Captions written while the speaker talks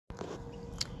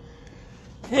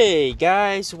Hey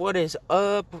guys, what is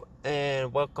up?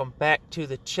 And welcome back to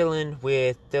the Chillin'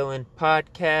 with Dylan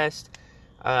podcast.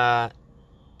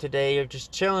 Today you're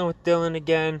just chilling with Dylan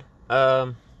again.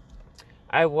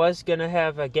 I was gonna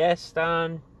have a guest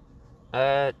on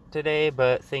today,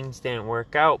 but things didn't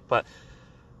work out. But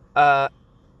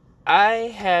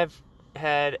I have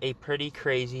had a pretty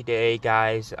crazy day,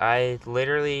 guys. I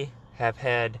literally have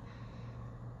had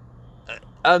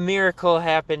a miracle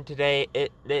happen today.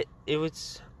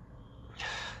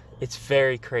 It's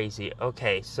very crazy.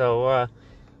 Okay, so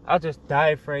I'll just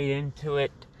dive right into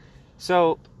it.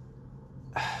 So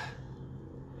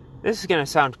this is gonna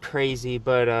sound crazy,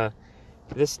 but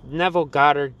this Neville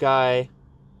Goddard guy,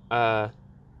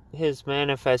 his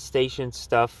manifestation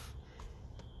stuff,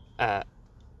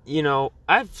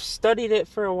 I've studied it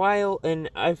for a while, and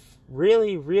I've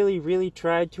really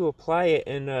tried to apply it,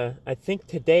 and I think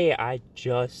today I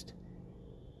just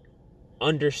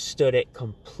understood it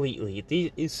completely.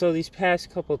 These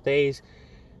past couple days,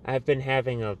 I've been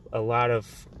having a lot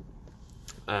of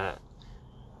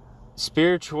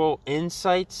spiritual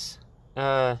insights,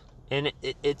 and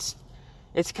it's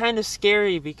kind of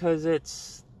scary because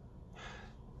it's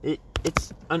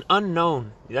an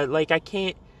unknown. Like, I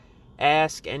can't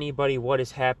ask anybody what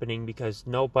is happening because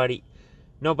nobody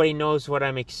knows what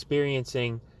I'm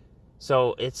experiencing.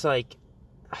 So it's like,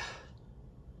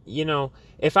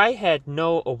 if I had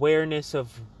no awareness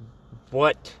of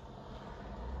what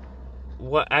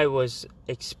I was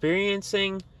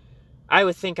experiencing, I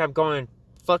would think I'm going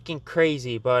fucking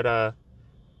crazy. But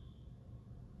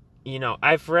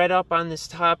I've read up on this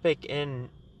topic, and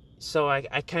so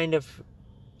I kind of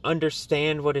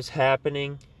understand what is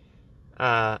happening.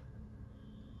 And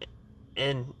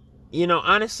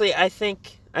honestly, I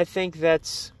think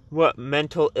that's what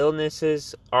mental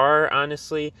illnesses are.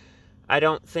 Honestly, I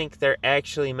don't think they're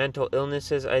actually mental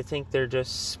illnesses. I think they're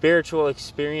just spiritual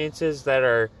experiences that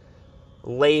are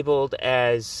labeled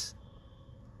as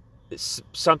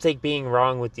something being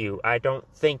wrong with you. I don't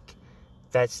think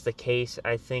that's the case.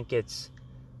 I think it's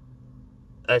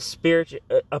a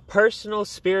personal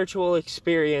spiritual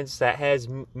experience that has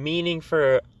meaning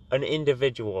for an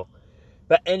individual.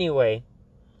 But anyway,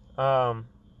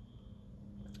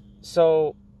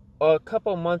 so a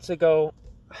couple months ago,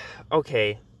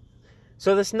 okay.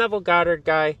 So this Neville Goddard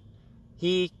guy,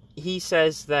 he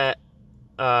says that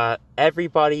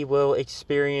everybody will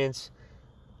experience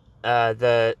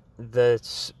the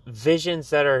visions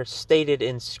that are stated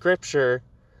in Scripture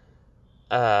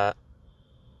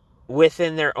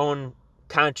within their own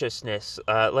consciousness.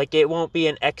 Like, it won't be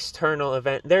an external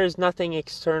event. There is nothing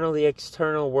external. The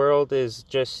external world is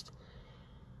just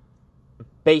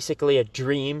basically a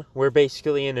dream. We're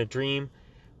basically in a dream.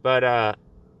 But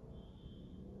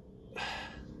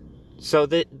so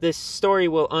this story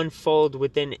will unfold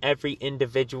within every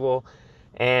individual,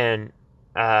 and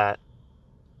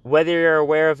whether you're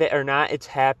aware of it or not, it's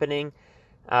happening.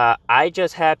 I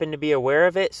just happen to be aware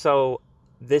of it, so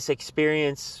this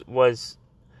experience was...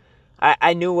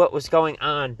 I knew what was going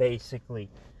on, basically.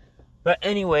 But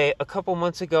anyway, a couple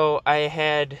months ago, I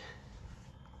had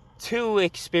two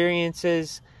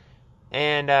experiences,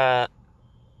 and at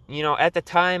the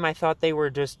time, I thought they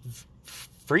were just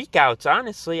freakouts.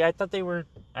 Honestly, I thought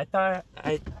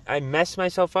I messed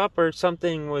myself up or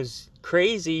something was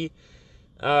crazy.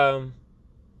 But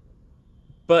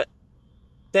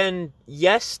then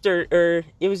it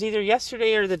was either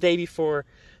yesterday or the day before,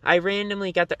 I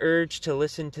randomly got the urge to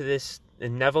listen to this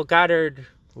Neville Goddard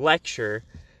lecture,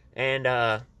 and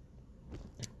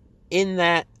in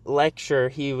that lecture,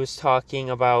 he was talking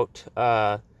about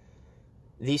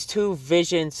these two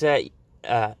visions that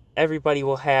everybody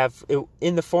will have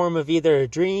in the form of either a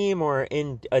dream or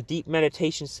in a deep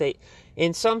meditation state,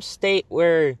 in some state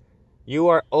where you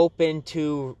are open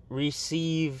to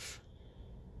receive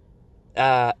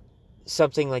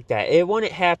something like that. It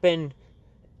wouldn't happen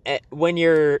when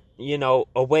you're,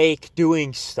 awake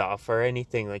doing stuff or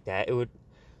anything like that. It would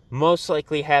most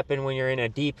likely happen when you're in a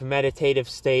deep meditative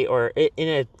state or in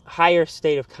a higher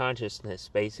state of consciousness,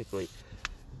 basically.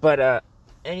 But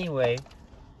anyway,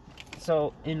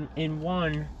 so in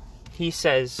one, he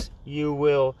says you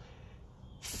will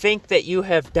think that you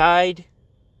have died,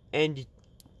 and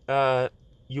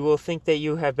you will think that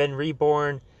you have been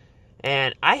reborn.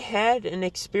 And I had an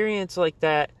experience like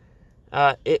that.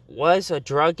 It was a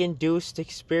drug-induced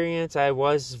experience. I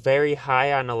was very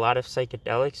high on a lot of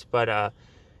psychedelics, but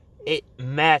it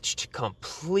matched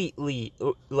completely,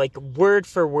 like word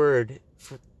for word,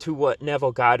 to what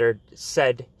Neville Goddard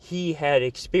said he had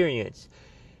experienced.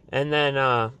 And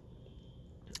then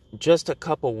just a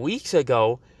couple weeks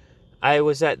ago, I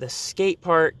was at the skate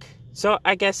park So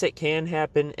I guess it can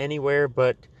happen anywhere,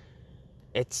 but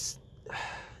it's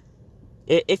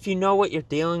if you know what you're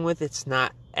dealing with, it's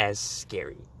not as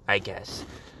scary, I guess.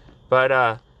 But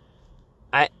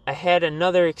I had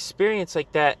another experience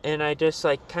like that, and I just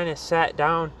like kind of sat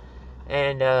down,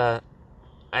 and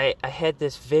I had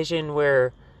this vision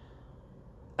where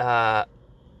it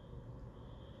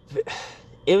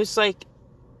was like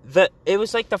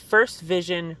the first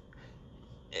vision.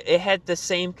 It had the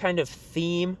same kind of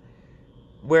theme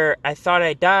where I thought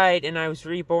I died and I was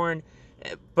reborn,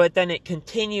 but then it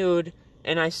continued,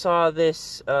 and I saw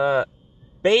this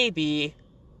baby.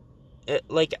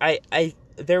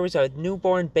 There was a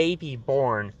newborn baby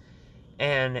born,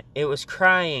 and it was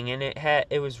crying, and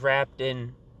it was wrapped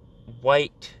in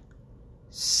white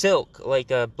silk like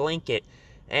a blanket,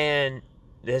 and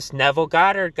this Neville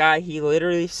Goddard guy, he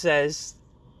literally says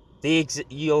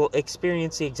you'll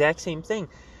experience the exact same thing.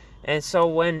 And so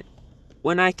when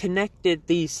I connected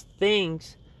these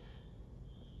things,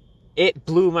 it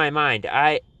blew my mind.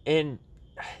 And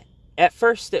at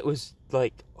first it was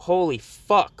like, holy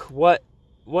fuck, what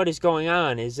is going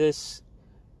on? Is this,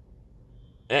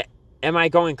 am I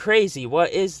going crazy?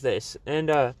 What is this?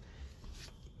 And I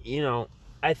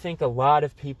think a lot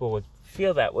of people would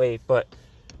feel that way, but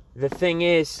the thing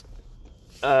is,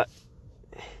 the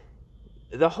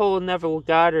whole Neville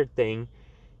Goddard thing,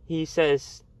 he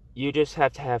says you just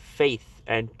have to have faith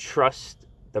and trust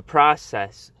the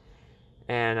process.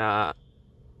 And,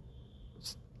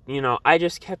 I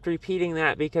just kept repeating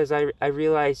that because I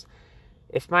realized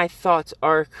if my thoughts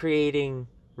are creating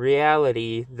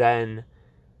reality, then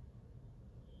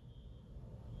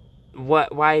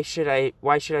why should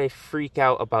I freak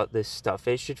out about this stuff?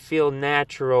 It should feel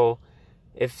natural.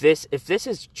 If this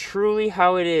is truly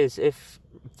how it is, if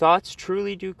thoughts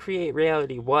truly do create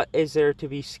reality, what is there to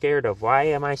be scared of? Why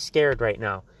am I scared right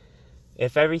now?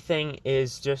 If everything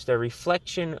is just a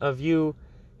reflection of you,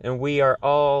 and we are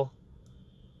all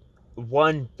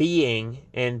one being,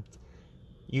 and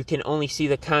you can only see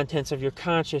the contents of your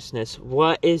consciousness,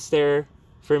 what is there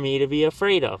for me to be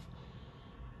afraid of?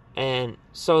 And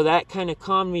so that kind of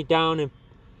calmed me down, and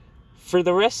for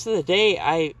the rest of the day,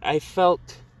 I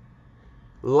felt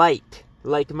light,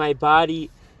 like my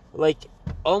body, like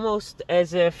almost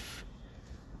as if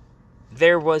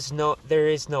there is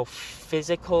no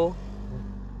physical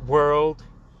world,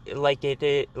 like it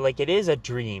is a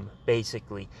dream,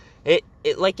 basically. It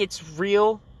like it's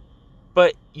real,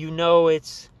 but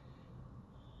it's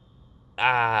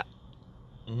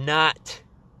not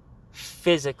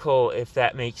physical, if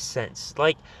that makes sense.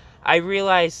 Like, I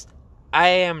realized I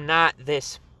am not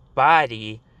this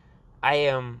body. I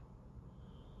am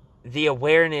the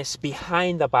awareness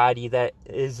behind the body that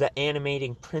is the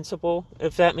animating principle,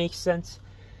 if that makes sense.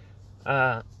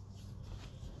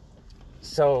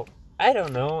 So I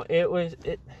don't know.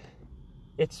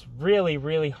 It's really,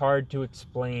 really hard to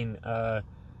explain. I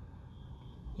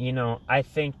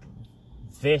think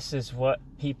this is what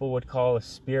people would call a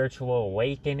spiritual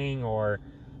awakening, or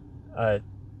a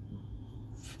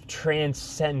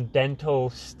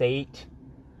transcendental state.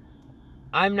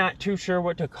 I'm not too sure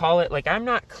what to call it. Like, I'm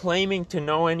not claiming to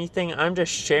know anything. I'm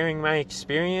just sharing my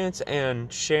experience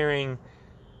and sharing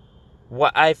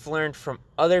what I've learned from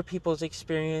other people's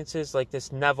experiences, like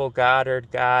this Neville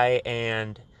Goddard guy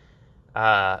and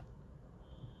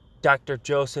Dr.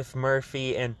 Joseph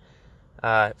Murphy and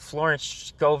Florence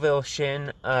Scovel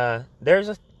Shinn. There's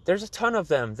a ton of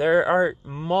them. There are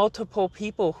multiple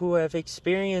people who have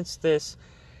experienced this,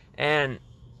 and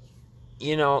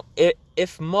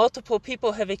if multiple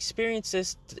people have experienced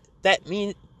this, that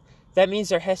means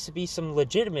there has to be some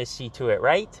legitimacy to it,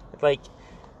 right? Like,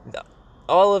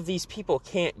 all of these people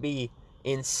can't be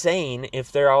insane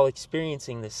if they're all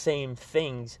experiencing the same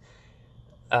things.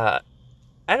 I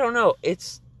don't know.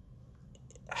 It's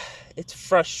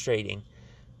frustrating.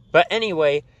 But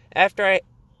anyway, after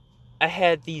I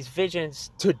had these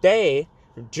visions today,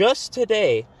 just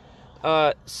today,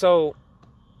 so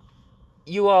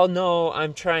you all know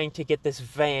I'm trying to get this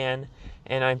van,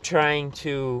 and I'm trying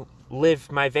to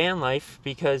live my van life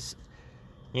because,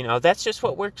 that's just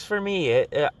what works for me.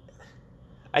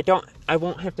 I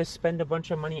won't have to spend a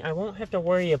bunch of money. I won't have to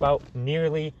worry about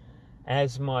nearly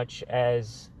as much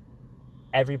as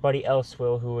everybody else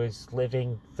will who is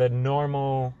living the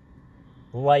normal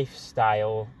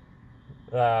lifestyle.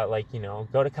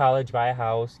 Go to college, buy a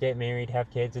house, get married, have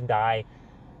kids, and die,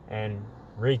 and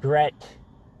regret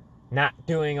not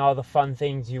doing all the fun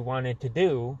things you wanted to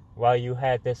do while you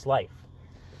had this life.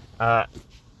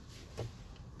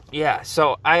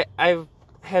 So I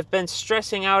have been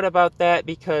stressing out about that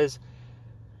because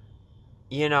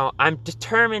I'm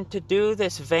determined to do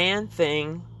this van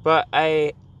thing, but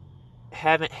I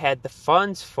haven't had the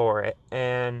funds for it.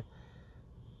 And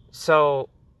so,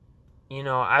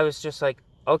 I was just like,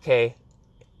 okay,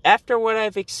 after what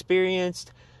I've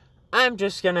experienced, I'm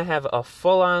just going to have a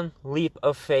full-on leap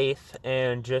of faith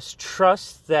and just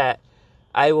trust that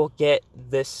I will get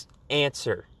this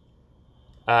answer.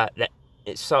 I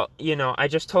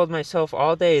just told myself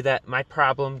all day that my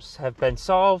problems have been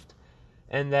solved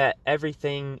and that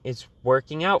everything is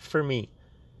working out for me.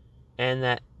 And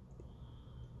that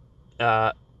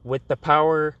with the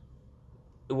power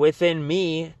within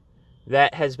me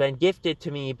that has been gifted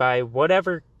to me by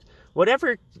whatever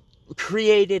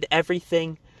created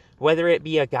everything, whether it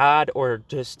be a god or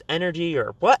just energy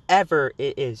or whatever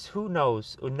it is, who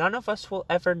knows? None of us will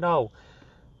ever know.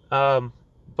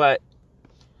 But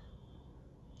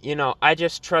I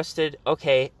just trusted,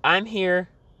 okay, I'm here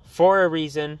for a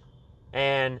reason,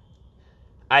 and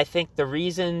I think the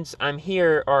reasons I'm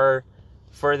here are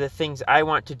for the things I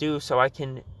want to do so I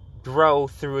can grow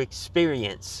through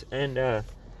experience. And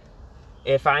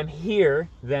if I'm here,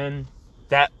 then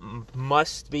that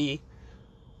must be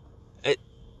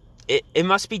it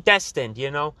must be destined,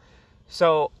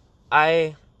 So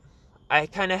I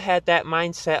kind of had that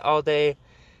mindset all day,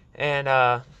 and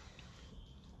I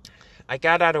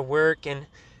got out of work, and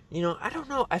I don't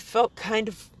know, I felt kind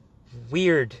of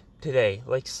weird today,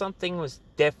 like something was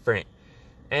different.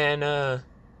 And I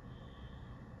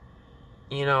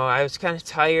was kind of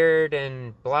tired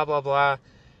and blah blah blah.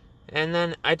 And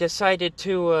then I decided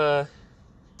to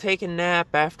take a nap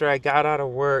after I got out of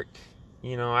work.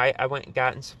 I went and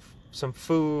gotten some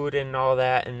food and all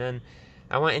that, and then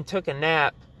I went and took a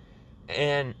nap,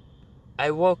 and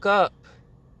I woke up,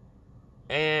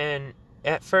 and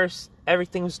at first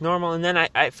everything was normal, and then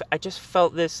I just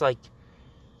felt this, like,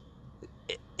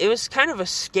 it was kind of a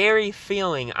scary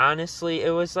feeling, honestly.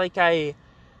 It was like I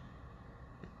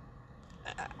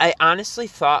honestly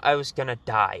thought I was gonna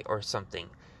die or something.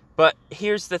 But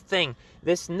here's the thing.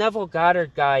 This Neville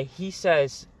Goddard guy, he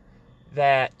says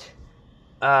that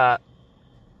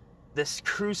this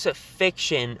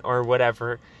crucifixion or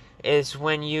whatever is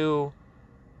when you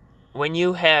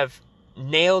have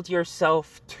nailed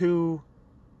yourself to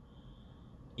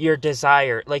your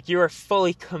desire, like you are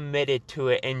fully committed to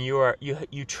it, and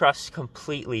you trust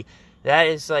completely. That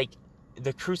is like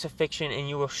the crucifixion, and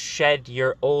you will shed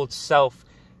your old self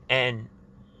and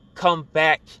come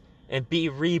back and be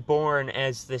reborn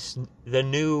as the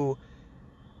new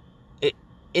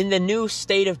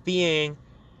state of being,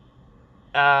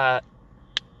 as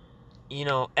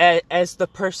the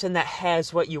person that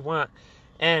has what you want.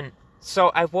 And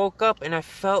so I woke up and I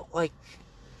felt like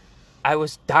I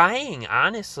was dying,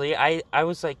 honestly. I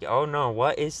was like, oh no,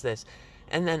 what is this?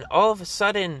 And then all of a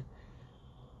sudden,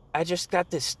 I just got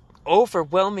this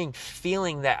overwhelming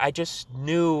feeling that I just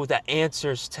knew the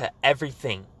answers to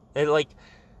everything. It,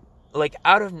 like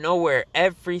out of nowhere,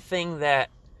 everything that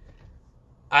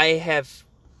I have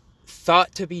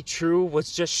thought to be true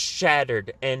was just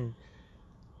shattered, and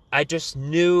I just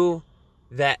knew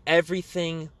that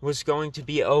everything was going to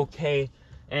be okay.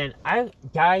 And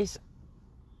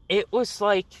it was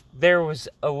like there was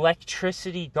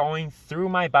electricity going through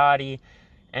my body,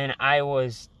 and I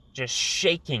was just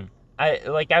shaking. I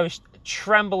was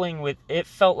trembling with, it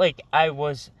felt like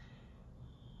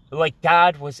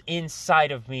God was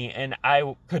inside of me and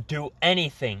I could do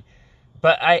anything.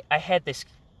 But I had this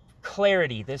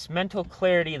clarity, this mental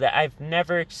clarity that I've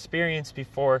never experienced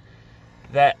before,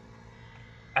 that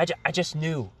I just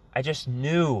knew. And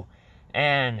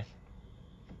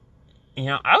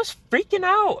I was freaking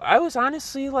out. I was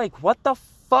honestly like, what the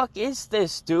fuck is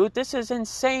this, dude? This is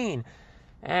insane.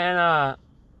 And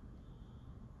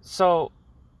so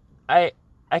I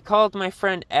called my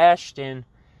friend Ashton,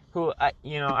 who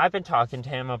I've been talking to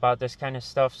him about this kind of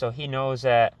stuff, so he knows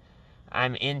that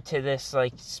I'm into this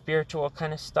like spiritual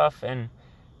kind of stuff, and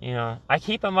I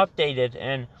keep him updated.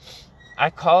 And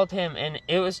I called him, and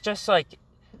it was just like,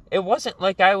 it wasn't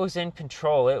like I was in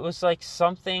control. It was like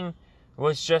something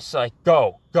was just like,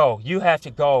 go, you have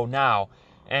to go now.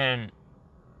 And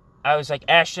I was like,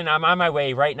 Ashton, I'm on my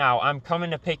way right now. I'm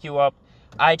coming to pick you up.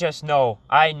 I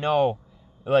know,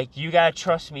 like, you gotta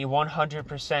trust me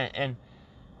 100%. And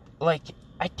like,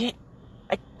 I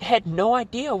had no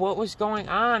idea what was going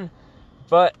on,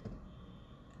 but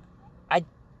I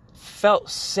felt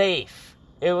safe.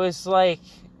 It was like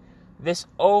this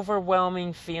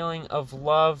overwhelming feeling of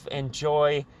love and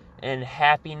joy and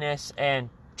happiness and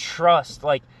trust.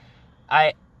 Like,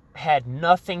 I had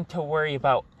nothing to worry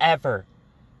about ever.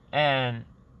 And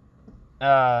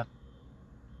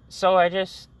so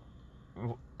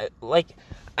like,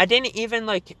 I didn't even,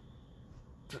 like,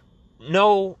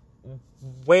 know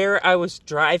where I was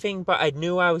driving, but I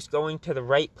knew I was going to the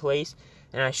right place.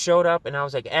 And I showed up, and I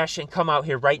was like, Ashton, come out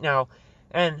here right now.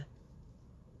 And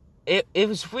it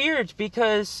was weird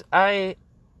because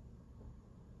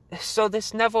so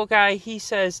this Neville guy, he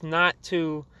says not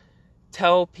to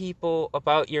tell people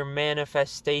about your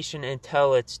manifestation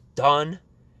until it's done.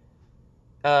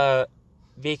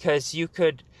 Because you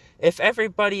could, if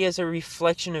everybody is a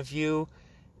reflection of you,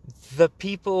 the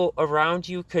people around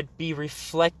you could be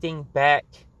reflecting back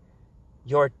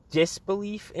your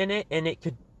disbelief in it, and it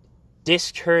could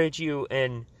discourage you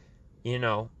and,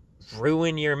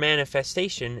 ruin your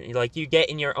manifestation. Like, you get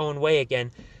in your own way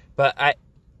again. But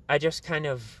I just kind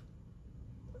of,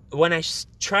 when I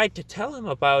tried to tell him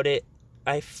about it,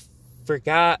 I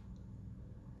forgot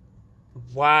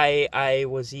why I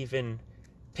was even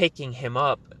picking him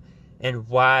up and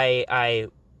why I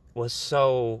was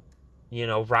so,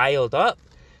 riled up.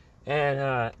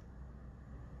 And,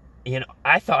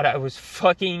 I thought I was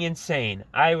fucking insane.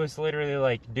 I was literally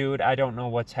like, dude, I don't know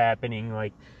what's happening.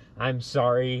 Like, I'm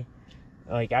sorry.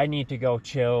 Like, I need to go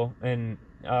chill. And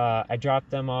I dropped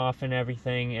them off and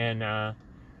everything. And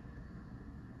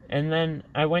then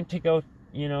I went to go,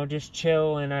 just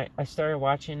chill. And I started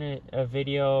watching a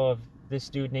video of this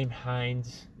dude named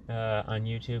Heinz on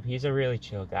YouTube. He's a really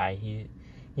chill guy.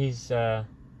 He's I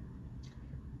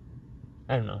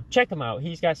don't know. Check him out.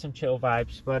 He's got some chill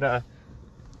vibes.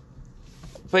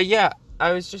 But yeah,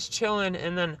 I was just chilling,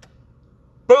 and then,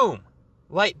 boom,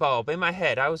 light bulb in my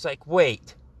head. I was like,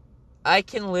 wait, I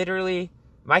can literally,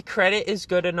 my credit is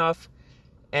good enough,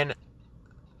 and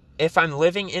if I'm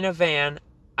living in a van,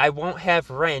 I won't have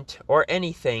rent or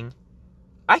anything.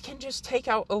 I can just take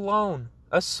out a loan,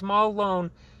 a small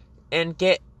loan, and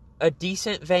get a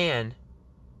decent van,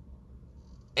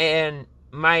 and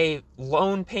my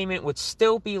loan payment would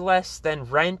still be less than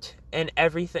rent and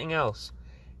everything else.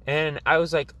 And I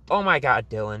was like, oh my God,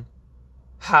 Dylan,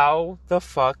 how the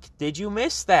fuck did you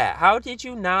miss that? How did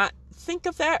you not think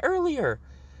of that earlier?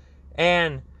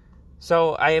 And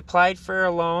so I applied for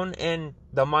a loan, and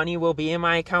the money will be in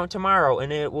my account tomorrow,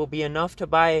 and it will be enough to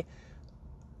buy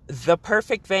the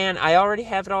perfect van. I already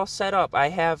have it all set up. I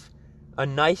have a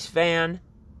nice van.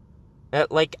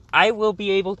 I will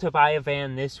be able to buy a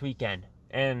van this weekend.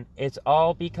 And it's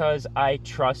all because I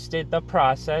trusted the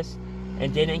process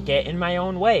and didn't get in my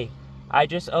own way. I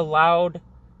just allowed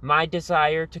my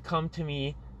desire to come to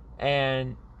me,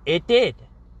 and it did.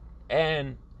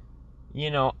 And,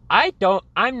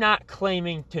 I'm not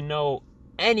claiming to know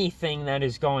anything that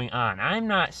is going on. I'm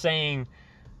not saying,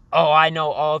 oh, I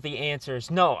know all the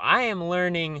answers. No, I am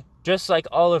learning just like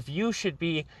all of you should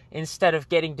be, instead of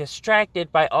getting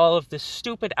distracted by all of the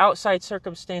stupid outside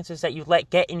circumstances that you let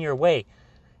get in your way.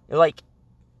 Like,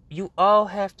 you all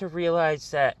have to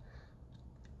realize that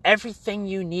everything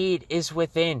you need is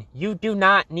within. You do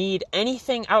not need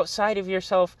anything outside of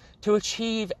yourself to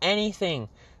achieve anything.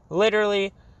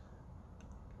 Literally,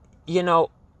 we're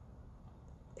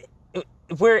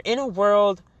in a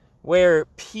world where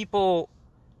people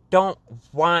don't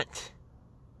want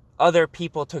other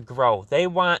people to grow. They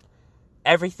want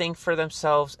everything for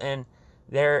themselves, and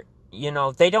they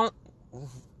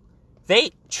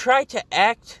try to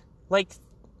act like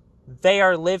they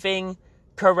are living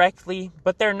correctly,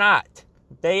 but they're not.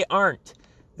 They aren't.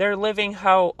 They're living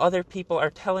how other people are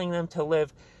telling them to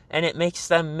live, and it makes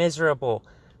them miserable.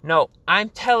 No, I'm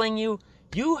telling you,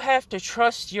 you have to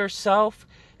trust yourself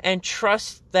and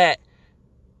trust that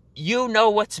you know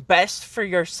what's best for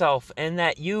yourself and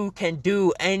that you can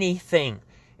do anything.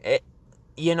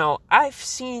 I've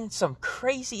seen some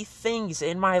crazy things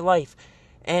in my life,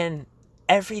 and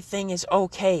everything is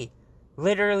okay.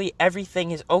 Literally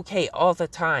everything is okay all the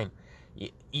time.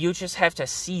 You just have to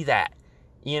see that.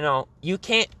 You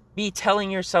can't be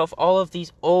telling yourself all of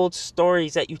these old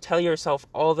stories that you tell yourself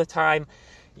all the time.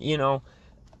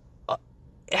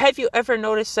 Have you ever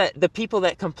noticed that the people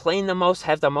that complain the most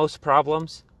have the most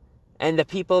problems? And the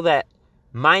people that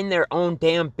mind their own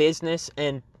damn business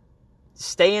and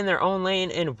stay in their own lane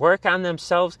and work on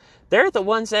themselves, they're the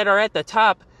ones that are at the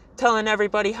top telling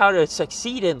everybody how to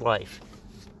succeed in life.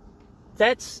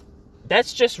 That's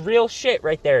just real shit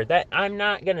right there. That I'm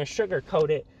not going to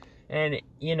sugarcoat it. And,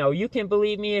 you can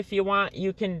believe me if you want.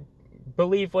 You can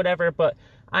believe whatever. But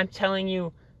I'm telling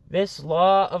you, this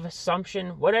law of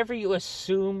assumption, whatever you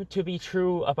assume to be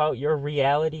true about your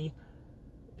reality,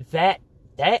 that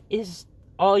is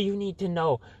all you need to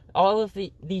know. All of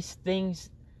these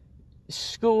things,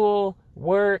 school,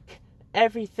 work,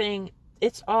 everything,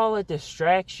 it's all a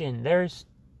distraction. There's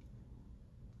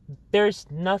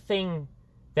nothing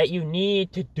that you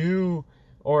need to do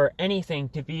or anything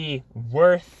to be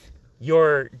worth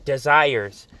your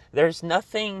desires. There's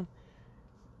nothing,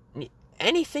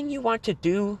 anything you want to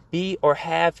do, be, or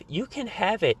have, you can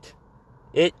have it.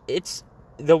 It's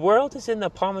the world is in the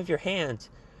palm of your hand.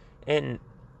 And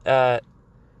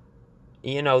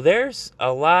there's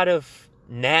a lot of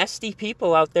nasty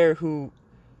people out there who,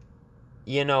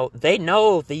 they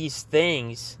know these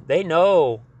things. They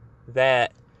know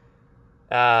that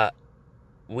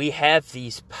we have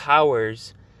these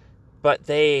powers, but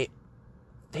they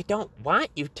don't want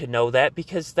you to know that,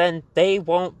 because then they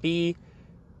won't be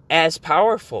as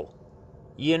powerful.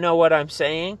 You know what I'm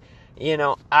saying?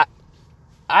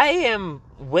 I am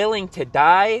willing to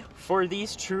die for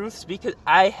these truths, because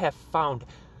I have found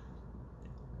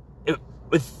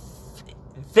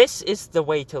this is the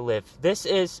way to live. This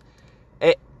is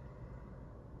it.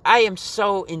 I am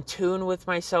so in tune with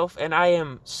myself, and I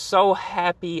am so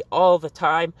happy all the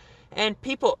time. And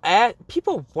people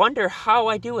wonder how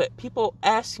I do it. People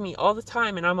ask me all the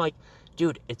time, and I'm like,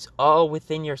 dude, it's all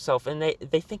within yourself. And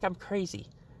they think I'm crazy.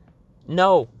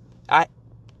 No,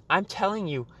 I'm telling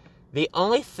you, the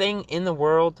only thing in the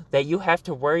world that you have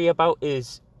to worry about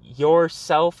is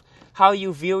yourself, how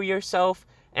you view yourself,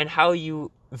 and how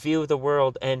you view the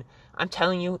world. And I'm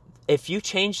telling you, if you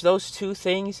change those two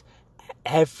things,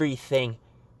 everything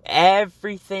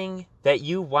that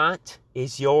you want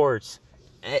is yours.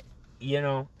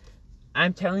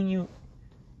 I'm telling you,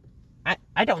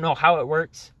 I don't know how it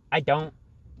works. I don't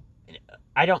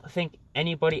think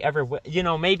anybody ever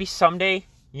will. Maybe someday,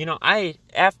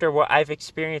 after what I've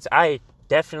experienced, I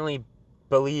definitely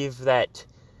believe that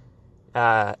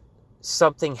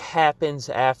something happens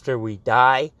after we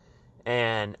die,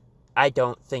 and I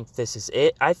don't think this is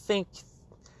it. I think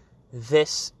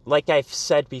this, like I've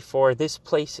said before, this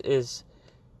place is,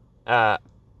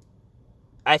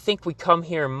 I think we come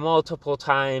here multiple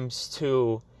times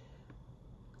to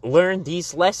learn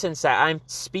these lessons that I'm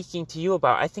speaking to you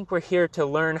about. I think we're here to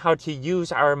learn how to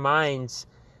use our minds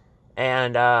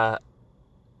and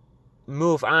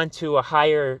move on to a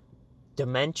higher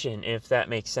dimension, if that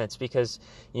makes sense, because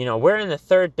we're in the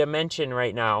third dimension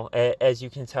right now, as you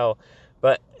can tell,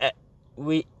 but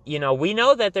we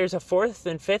know that there's a fourth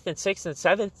and fifth and sixth and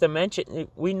seventh dimension.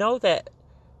 We know that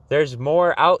there's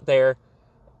more out there,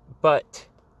 but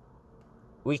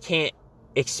we can't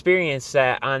experience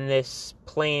that on this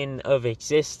plane of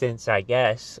existence, I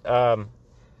guess.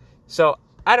 So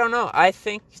I don't know.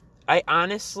 I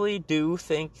honestly do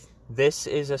think this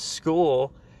is a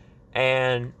school,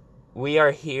 and we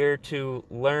are here to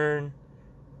learn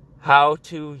how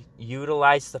to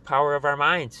utilize the power of our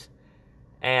minds.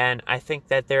 And I think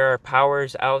that there are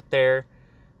powers out there,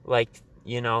 like,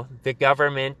 the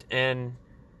government and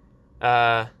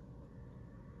all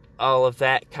of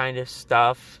that kind of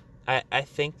stuff. I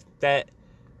think that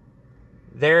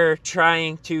they're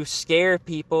trying to scare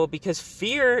people, because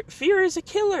fear is a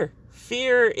killer.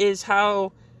 Fear is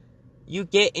how you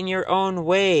get in your own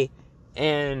way.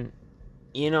 And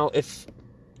if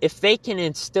they can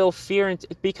instill fear,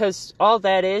 because all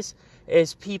that is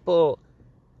people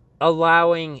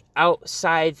allowing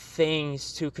outside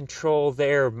things to control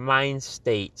their mind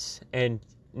states and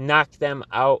knock them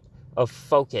out of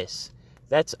focus.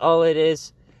 That's all it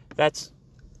is. That's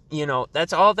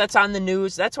all that's on the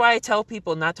news. That's why I tell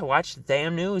people not to watch the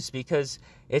damn news, because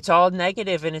it's all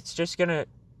negative, and it's just going to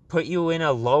put you in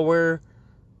a lower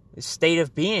state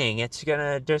of being. It's going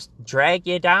to just drag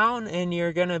you down, and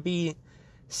you're going to be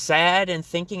sad and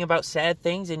thinking about sad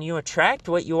things, and you attract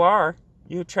what you are.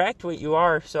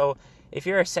 So if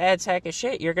you're a sad sack of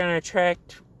shit, you're going to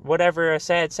attract whatever a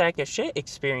sad sack of shit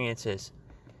experiences.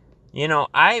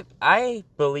 I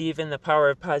believe in the power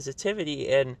of positivity,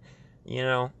 and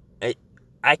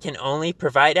I can only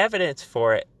provide evidence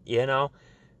for it.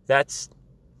 That's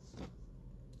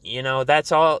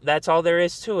all there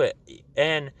is to it.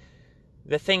 And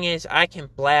the thing is, I can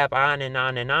blab on and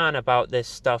on and on about this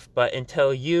stuff, but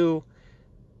until you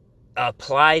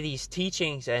apply these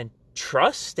teachings and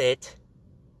trust it,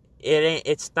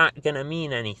 it's not gonna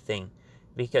mean anything,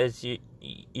 because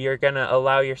you're gonna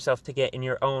allow yourself to get in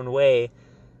your own way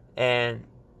and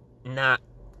not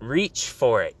reach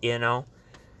for it.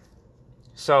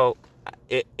 So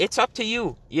it's up to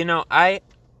you.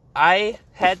 I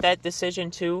had that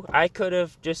decision too. I could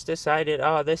have just decided,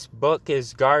 oh, this book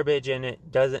is garbage, and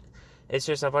it's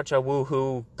just a bunch of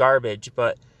woohoo garbage.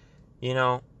 But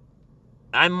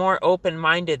I'm more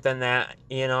open-minded than that.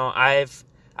 I've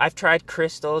tried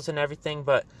crystals and everything,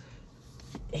 but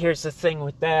here's the thing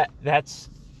with that. That's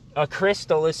a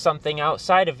crystal is something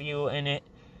outside of you, and it,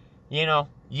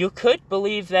 you could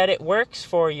believe that it works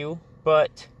for you,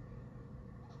 but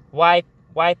why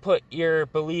put your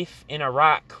belief in a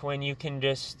rock when you can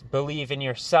just believe in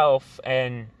yourself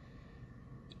and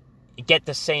get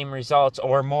the same results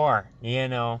or more?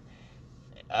 You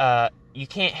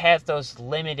can't have those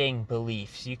limiting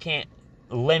beliefs. You can't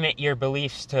limit your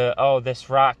beliefs to, oh, this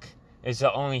rock is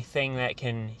the only thing that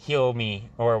can heal me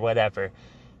or whatever.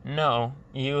 No,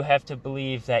 you have to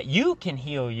believe that you can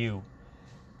heal you.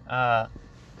 I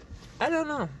don't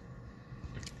know.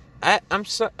 I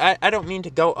don't mean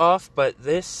to go off, but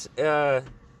these are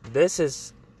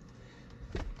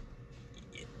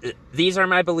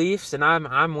my beliefs, and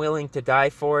I'm willing to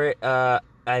die for it.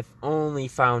 I've only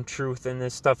found truth in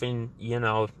this stuff, and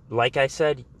like I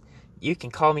said, you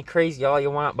can call me crazy all you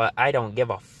want, but I don't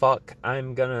give a fuck.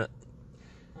 I'm gonna,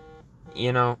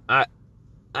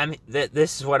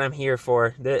 this is what I'm here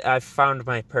for. I've found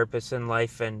my purpose in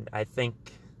life, and I think,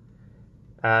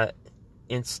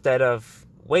 instead of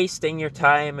wasting your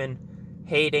time and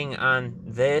hating on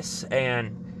this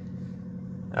and,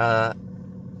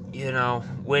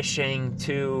 wishing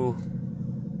to,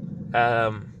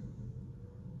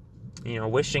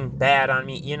 wishing bad on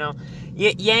me,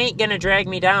 you ain't gonna drag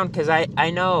me down, because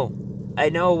I know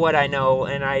what I know,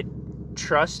 and I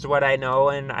trust what I know,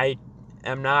 and I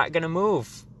am not gonna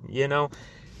move,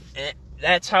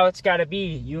 That's how it's gotta be.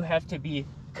 You have to be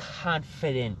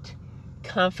confident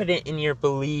in your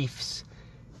beliefs.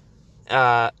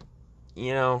 You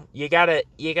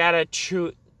gotta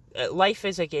choose. Life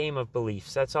is a game of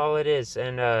beliefs. That's all it is.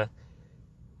 And,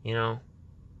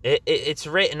 it's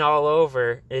written all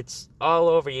over. It's all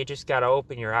over. You just gotta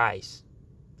open your eyes.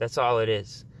 That's all it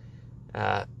is.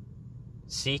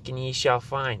 Seek and ye shall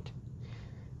find.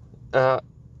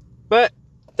 But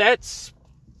that's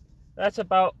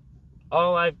about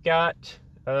all I've got.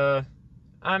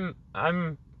 I'm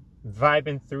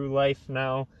vibing through life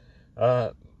now.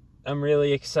 I'm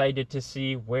really excited to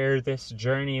see where this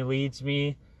journey leads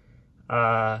me.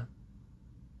 I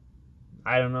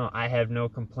don't know. I have no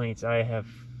complaints. I have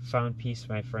found peace,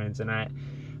 my friends, and I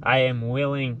am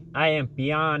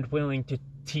beyond willing to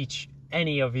teach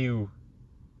any of you.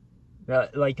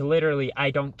 Literally,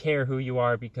 I don't care who you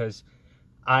are, because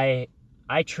I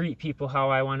treat people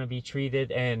how I want to be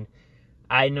treated, and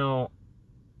I know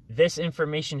this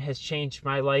information has changed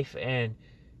my life, and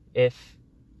if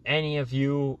any of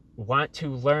you want to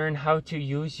learn how to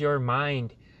use your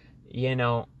mind,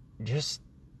 just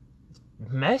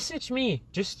message me.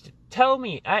 Just tell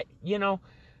me. I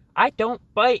don't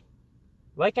bite.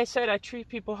 Like I said, I treat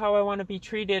people how I want to be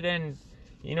treated, and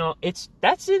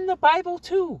that's in the Bible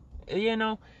too.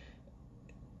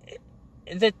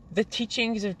 The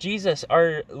teachings of Jesus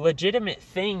are legitimate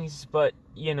things, but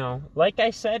like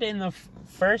I said in the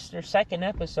first or second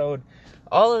episode,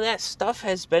 all of that stuff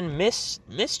has been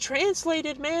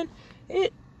mistranslated, man.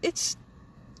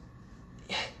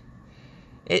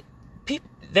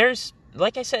 There's,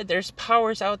 like I said, there's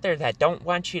powers out there that don't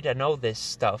want you to know this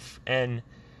stuff, and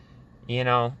you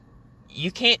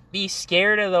can't be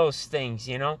scared of those things.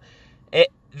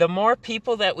 The more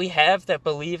people that we have that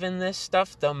believe in this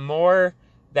stuff, the more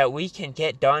that we can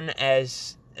get done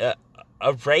as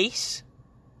a race.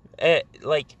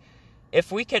 If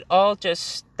we could all just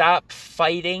stop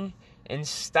fighting and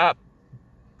stop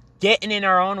getting in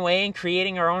our own way and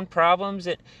creating our own problems,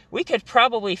 we could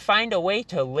probably find a way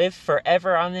to live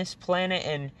forever on this planet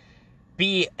and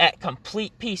be at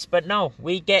complete peace. But no,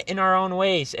 we get in our own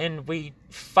ways and we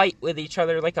fight with each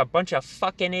other like a bunch of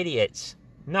fucking idiots.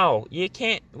 No, we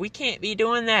can't be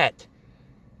doing that.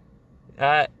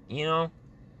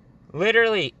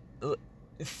 Literally,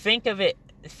 think of it.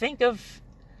 Think of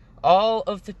all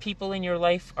of the people in your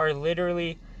life are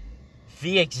literally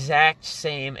the exact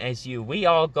same as you. We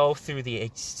all go through the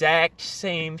exact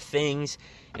same things,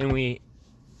 and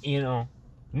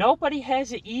nobody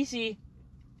has it easy.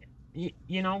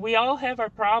 We all have our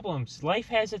problems. Life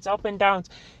has its up and downs.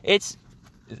 It's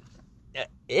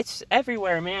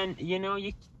everywhere, man.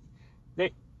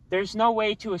 There's no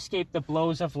way to escape the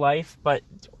blows of life, but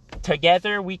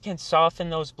together we can soften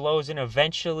those blows and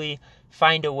eventually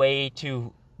find a way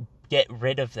to get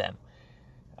rid of them.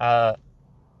 But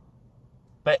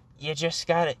you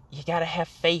gotta have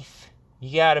faith.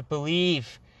 You gotta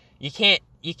believe. You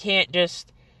can't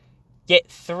just get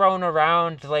thrown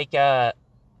around like a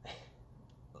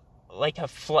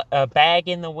bag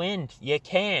in the wind. You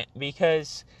can't,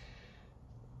 because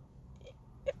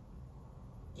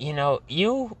you're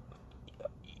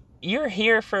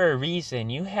here for a reason.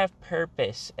 You have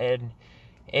purpose, and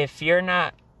if you're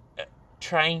not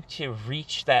trying to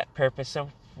reach that purpose,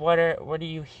 then what are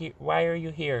you here? Why are you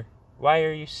here? Why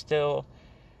are you still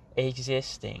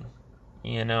existing?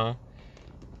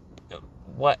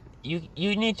 what you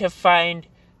need to find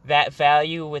that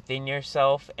value within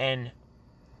yourself and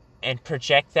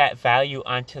project that value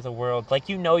onto the world. Like,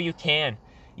 you can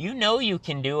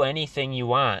do anything you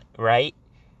want, right?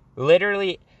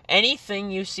 Literally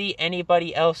anything you see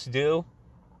anybody else do,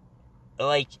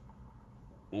 like,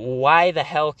 why the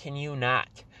hell can you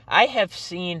not? I have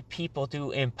seen people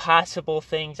do impossible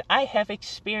things. I have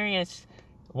experienced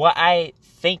what I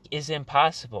think is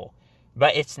impossible,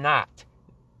 but it's not.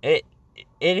 It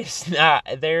is not.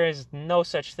 There is no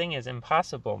such thing as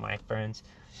impossible, my friends.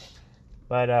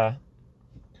 But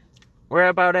we're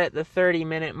about at the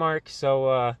 30-minute mark, so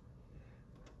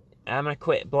I'm gonna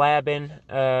quit blabbing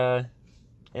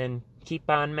and keep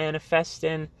on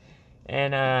manifesting.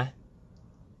 And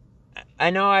I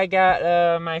know I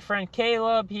got my friend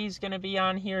Caleb. He's gonna be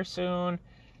on here soon.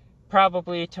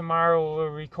 Probably tomorrow we'll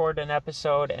record an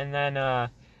episode. And then I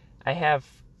have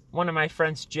one of my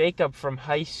friends, Jacob, from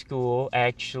high school,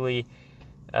 actually.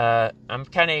 I'm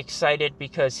kind of excited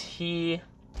because he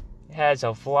has a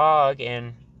vlog,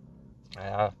 and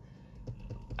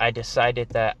I decided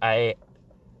that I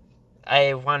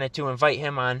wanted to invite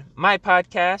him on my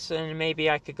podcast, and maybe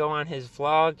I could go on his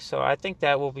vlog. So I think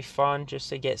that will be fun, just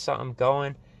to get something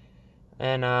going.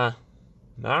 And I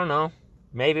don't know,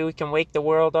 maybe we can wake the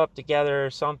world up together or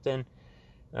something.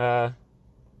 Yeah,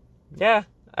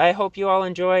 I hope you all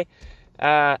enjoy.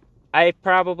 I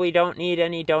probably don't need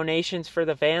any donations for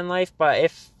the van life, but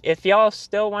if y'all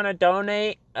still want to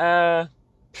donate, I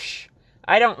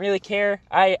don't really care.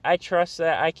 I trust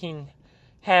that I can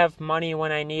have money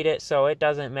when I need it, so it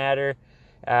doesn't matter.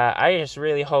 I just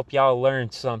really hope y'all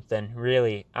learned something,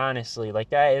 really, honestly.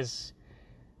 Like, that is,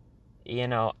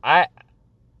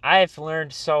 I've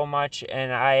learned so much,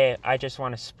 and I just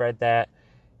want to spread that.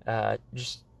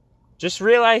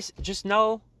 Just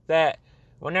know that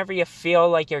whenever you feel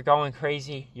like you're going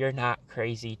crazy, you're not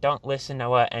crazy. Don't listen to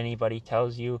what anybody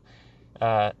tells you.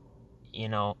 All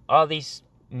these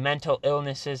mental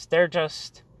illnesses, they're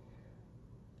just,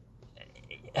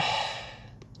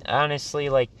 honestly,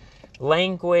 like,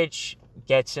 language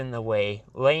gets in the way.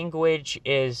 Language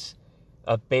is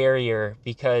a barrier,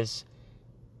 because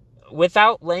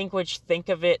without language, think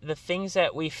of it, the things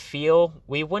that we feel,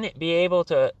 we wouldn't be able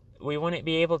to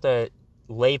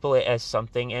label it as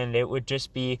something, and it would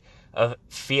just be a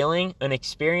feeling, an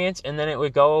experience, and then it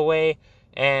would go away.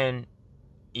 And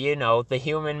the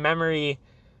human memory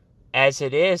as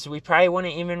it is, we probably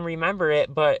wouldn't even remember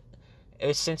it, but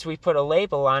since we put a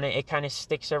label on it, it kind of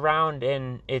sticks around,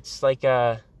 and it's like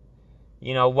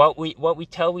what we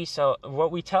tell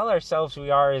ourselves we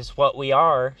are is what we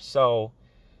are. So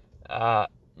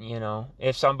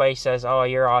if somebody says, "Oh,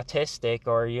 you're autistic,"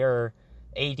 or "You're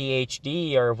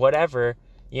ADHD," or whatever,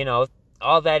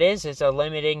 all that is a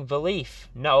limiting belief.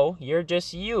 No, you're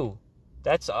just you.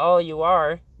 That's all you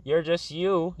are. You're just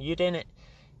you.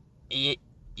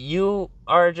 You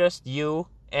are just you,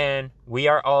 and we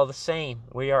are all the same.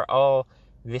 We are all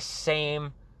the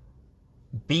same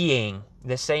being,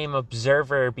 the same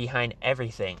observer behind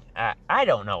everything. I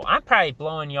don't know. I'm probably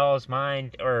blowing y'all's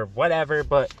mind or whatever,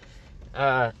 but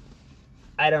I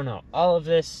don't know. All of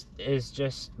this is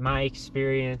just my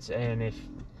experience, and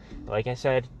like I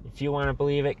said, if you want to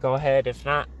believe it, go ahead. If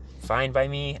not, fine by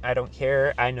me. I don't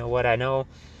care. I know what I know.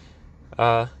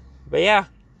 But yeah,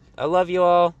 I love you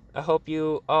all. I hope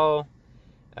you all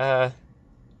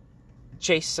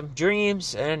chase some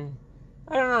dreams, and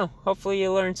I don't know, hopefully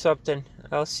you learned something.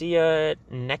 I'll see you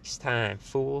next time,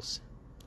 fools.